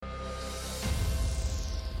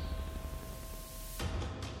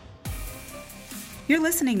You're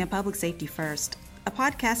listening to Public Safety First, a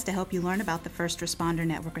podcast to help you learn about the First Responder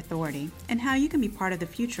Network Authority and how you can be part of the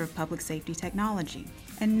future of public safety technology.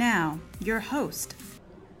 And now, your host.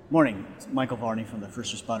 Morning, it's Michael Varney from the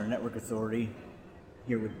First Responder Network Authority,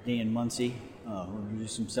 here with Dan Muncy, who will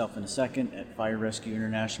introduce himself in a second, at Fire Rescue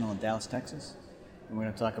International in Dallas, Texas. And we're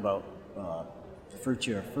going to talk about the first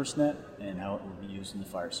year of FirstNet and how it will be used in the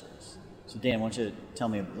fire service. So Dan, why don't you tell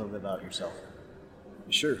me a little bit about yourself?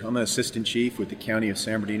 Sure. I'm an assistant chief with the County of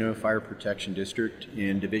San Bernardino Fire Protection District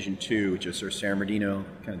in Division 2, which is our San Bernardino,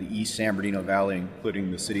 kind of the East San Bernardino Valley,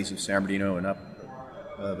 including the cities of San Bernardino and up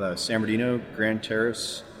of San Bernardino, Grand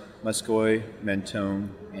Terrace, Muscoy,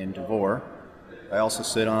 Mentone, and Devore. I also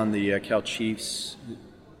sit on the Cal Chiefs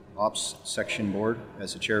Ops Section Board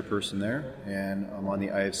as a chairperson there, and I'm on the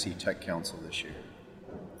IFC Tech Council this year.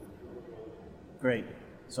 Great.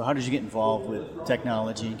 So how did you get involved with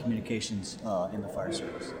technology and communications in the fire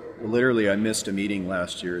service? Literally, I missed a meeting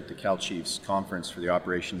last year at the Cal Chiefs conference for the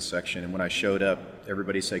operations section, and when I showed up,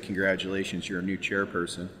 everybody said, "Congratulations, you're a new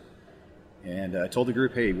chairperson." And I told the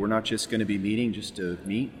group, hey, we're not just going to be meeting just to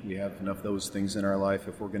meet. We have enough of those things in our life.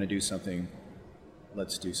 If we're going to do something,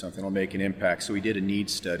 let's do something. It'll make an impact. So we did a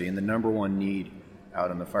needs study, and the number one need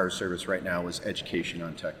out in the fire service right now is education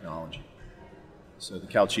on technology. So the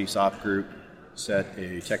Cal Chiefs Op Group set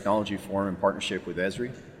a technology forum in partnership with Esri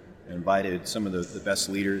and invited some of the best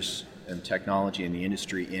leaders in technology in the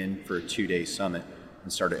industry in for a 2-day summit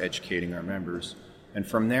and started educating our members. And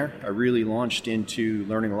from there, I really launched into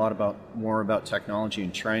learning a lot more about technology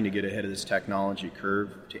and trying to get ahead of this technology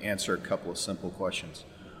curve to answer a couple of simple questions.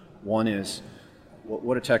 One is,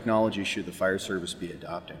 what a technology should the fire service be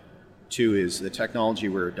adopting? Two is, the technology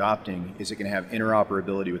we're adopting, is it going to have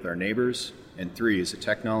interoperability with our neighbors? And three is, the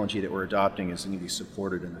technology that we're adopting is going to be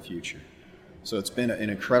supported in the future. So it's been an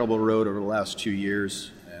incredible road over the last 2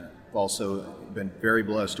 years. And I've also been very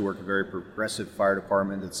blessed to work with a very progressive fire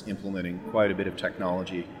department that's implementing quite a bit of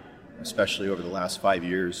technology, especially over the last 5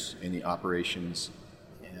 years in the operations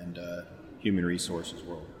and human resources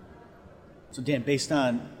world. So Dan, based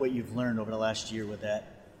on what you've learned over the last year with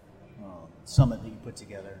that summit that you put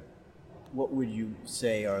together, what would you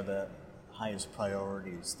say are the highest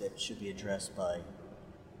priorities that should be addressed by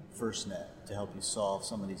FirstNet to help you solve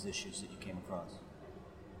some of these issues that you came across?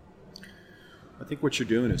 I think what you're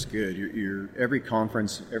doing is good. You're every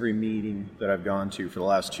conference, every meeting that I've gone to for the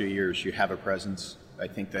last 2 years, you have a presence. I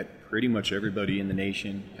think that pretty much everybody in the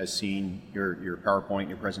nation has seen your PowerPoint,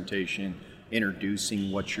 your presentation,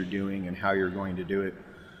 introducing what you're doing and how you're going to do it.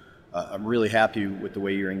 I'm really happy with the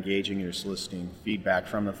way you're engaging and you're soliciting feedback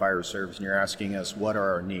from the fire service, and you're asking us, what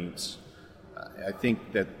are our needs? I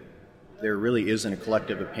think that there really isn't a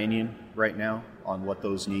collective opinion right now on what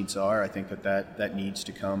those needs are. I think that needs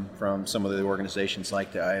to come from some of the organizations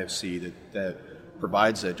like the IFC that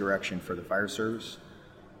provides that direction for the fire service.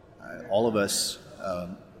 All of us,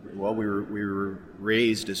 we were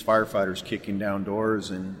raised as firefighters kicking down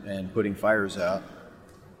doors and putting fires out,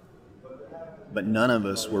 but none of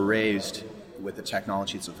us were raised with the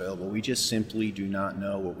technology that's available. We just simply do not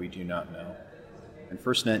know what we do not know. And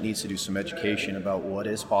FirstNet needs to do some education about what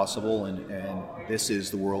is possible, and this is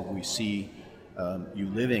the world we see you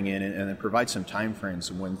living in, and then provide some time frames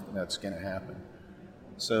of when that's going to happen.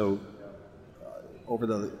 So over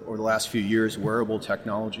the last few years, wearable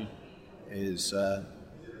technology is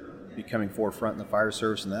becoming forefront in the fire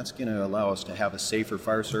service, and that's going to allow us to have a safer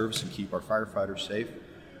fire service and keep our firefighters safe.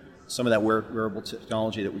 Some of that wearable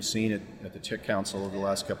technology that we've seen at the Tech Council over the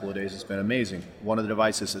last couple of days has been amazing. One of the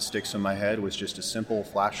devices that sticks in my head was just a simple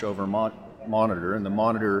flashover monitor, and the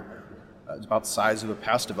monitor is about the size of a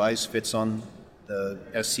PASS device, fits on the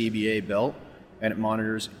SCBA belt, and it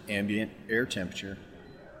monitors ambient air temperature.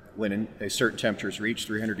 When a certain temperature is reached,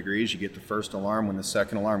 300 degrees, you get the first alarm. When the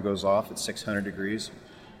second alarm goes off at 600 degrees,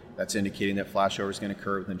 that's indicating that flashover is going to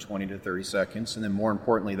occur within 20 to 30 seconds. And then more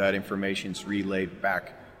importantly, that information is relayed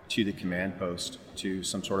back to the command post, to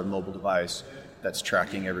some sort of mobile device that's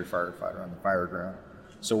tracking every firefighter on the fire ground.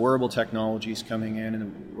 So wearable technology is coming in,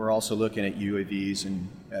 and we're also looking at UAVs and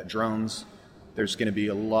at drones. There's going to be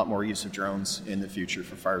a lot more use of drones in the future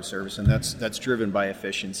for fire service, and that's driven by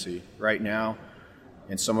efficiency. Right now,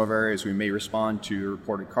 in some of our areas, we may respond to a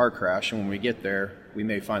reported car crash, and when we get there, we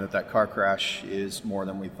may find that car crash is more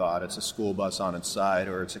than we thought. It's a school bus on its side,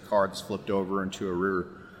 or it's a car that's flipped over into a river.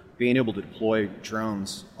 Being able to deploy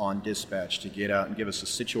drones on dispatch to get out and give us a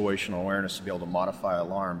situational awareness to be able to modify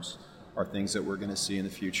alarms are things that we're going to see in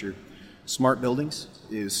the future. Smart buildings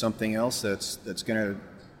is something else that's going to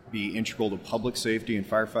be integral to public safety and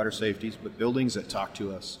firefighter safety, but buildings that talk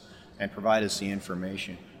to us and provide us the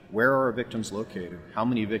information. where are our victims located? How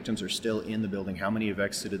many victims are still in the building? How many have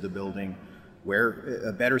exited the building? Where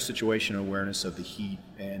a better situational awareness of the heat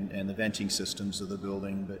and the venting systems of the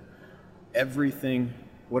building. But everything,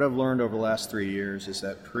 what I've learned over the last 3 years is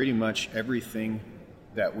that pretty much everything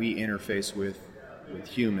that we interface with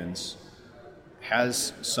humans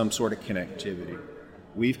has some sort of connectivity.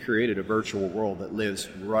 We've created a virtual world that lives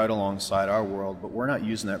right alongside our world, but we're not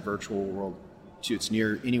using that virtual world to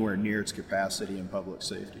anywhere near its capacity in public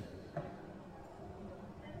safety.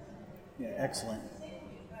 Yeah, excellent.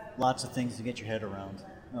 Lots of things to get your head around,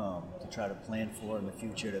 to try to plan for in the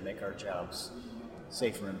future to make our jobs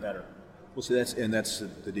safer and better. Well, so that's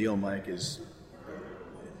the deal, Mike, is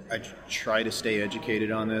I try to stay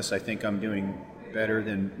educated on this. I think I'm doing better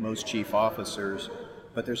than most chief officers,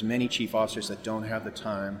 but there's many chief officers that don't have the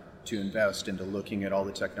time to invest into looking at all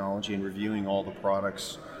the technology and reviewing all the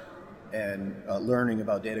products and learning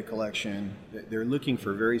about data collection. They're looking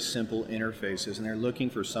for very simple interfaces, and they're looking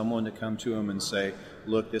for someone to come to them and say,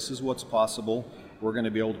 look, this is what's possible. We're going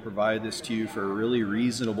to be able to provide this to you for a really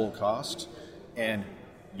reasonable cost, and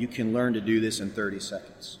you can learn to do this in 30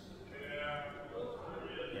 seconds.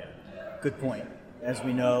 Yeah, good point. As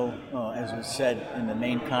we know, as was said in the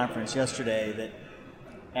main conference yesterday, that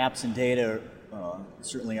apps and data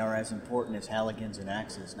certainly are as important as Halligans and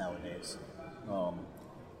Axes nowadays.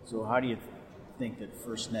 So how do you think that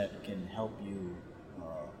FirstNet can help you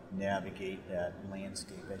navigate that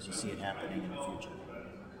landscape as you see it happening in the future?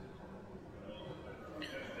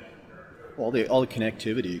 All the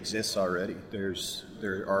connectivity exists already.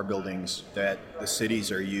 There are buildings that the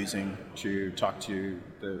cities are using to talk to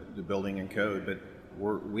the building and code, but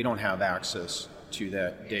we don't have access to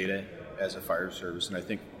that data as a fire service. And I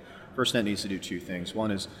think FirstNet needs to do two things.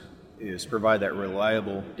 One is provide that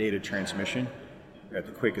reliable data transmission at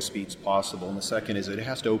the quickest speeds possible. And the second is it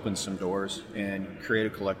has to open some doors and create a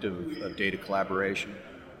collective of data collaboration.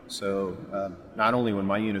 So not only when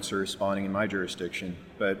my units are responding in my jurisdiction,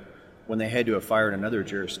 but when they head to a fire in another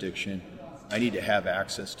jurisdiction, I need to have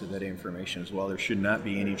access to that information as well. There should not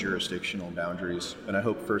be any jurisdictional boundaries. And I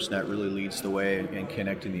hope FirstNet really leads the way in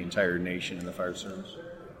connecting the entire nation in the fire service.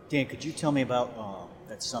 Dan, could you tell me about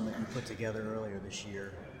that summit you put together earlier this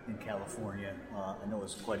year in California? I know it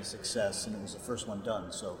was quite a success, and it was the first one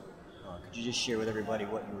done. So could you just share with everybody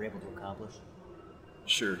what you were able to accomplish?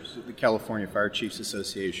 Sure. So the California Fire Chiefs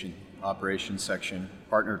Association Operations Section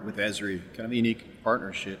partnered with Esri, kind of a unique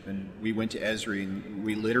partnership. And we went to Esri and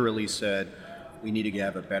we literally said, we need to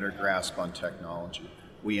have a better grasp on technology.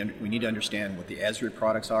 We need to understand what the Esri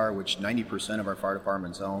products are, which 90% of our fire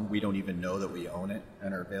departments own. We don't even know that we own it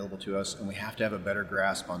and are available to us. And we have to have a better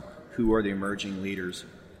grasp on who are the emerging leaders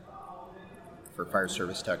for fire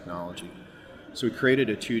service technology. So we created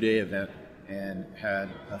a 2-day event and had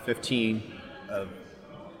 15 of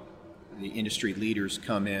the industry leaders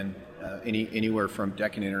come in, anywhere from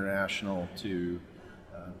Deccan International to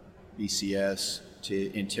BCS to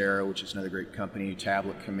Intera, which is another great company,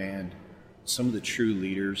 Tablet Command. Some of the true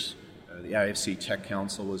leaders, the IFC Tech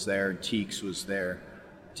Council was there, and TEACS was there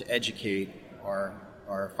to educate our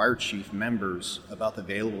fire chief members about the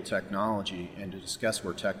available technology and to discuss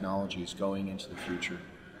where technology is going into the future.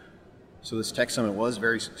 So this Tech Summit was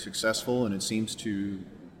very successful, and it seems to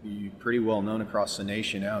be pretty well known across the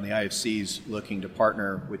nation now, and the IFC is looking to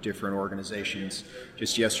partner with different organizations.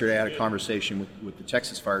 Just yesterday I had a conversation with the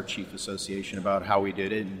Texas Fire Chief Association about how we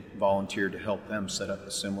did it and volunteered to help them set up a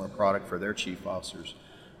similar product for their chief officers.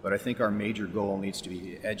 But I think our major goal needs to be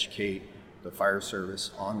to educate the fire service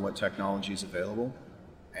on what technology is available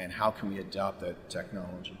and how can we adopt that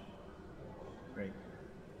technology. Great.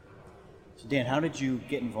 So Dan, how did you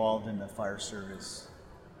get involved in the fire service?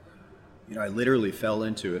 You know, I literally fell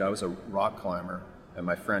into it. I was a rock climber, and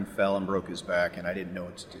my friend fell and broke his back, and I didn't know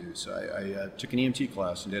what to do. So I took an EMT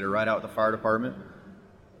class and did a ride out with the fire department,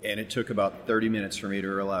 and it took about 30 minutes for me to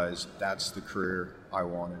realize that's the career I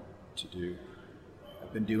wanted to do.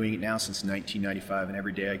 I've been doing it now since 1995, and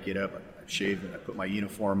every day I get up, I shave, and I put my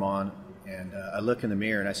uniform on, and I look in the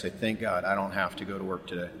mirror and I say, thank God I don't have to go to work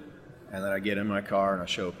today. And then I get in my car and I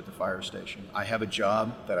show up at the fire station. I have a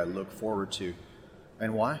job that I look forward to.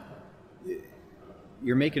 And why?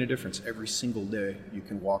 You're making a difference every single day. You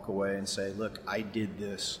can walk away and say, look, I did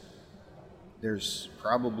this. There's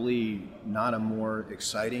probably not a more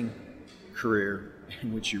exciting career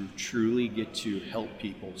in which you truly get to help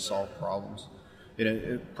people solve problems.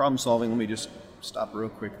 Problem solving, let me just stop real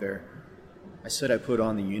quick there. I said I put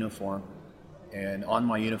on the uniform, and on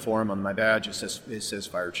my uniform, on my badge, it says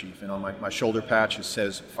fire chief, and on my shoulder patch, it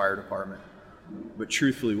says fire department. But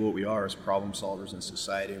truthfully, what we are is problem solvers in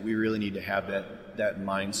society. We really need to have that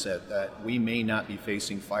mindset that we may not be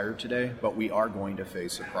facing fire today, but we are going to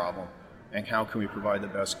face a problem. And how can we provide the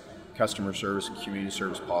best customer service and community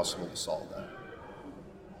service possible to solve that?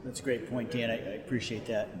 That's a great point, Dan. I appreciate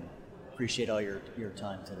that and appreciate all your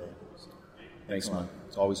time today. Thanks, man.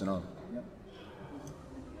 It's always an honor. Yep.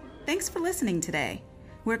 Thanks for listening today.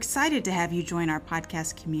 We're excited to have you join our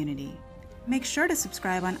podcast community. Make sure to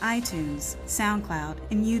subscribe on iTunes, SoundCloud,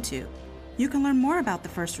 and YouTube. You can learn more about the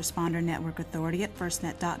First Responder Network Authority at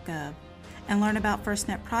firstnet.gov and learn about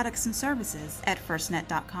FirstNet products and services at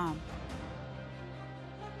firstnet.com.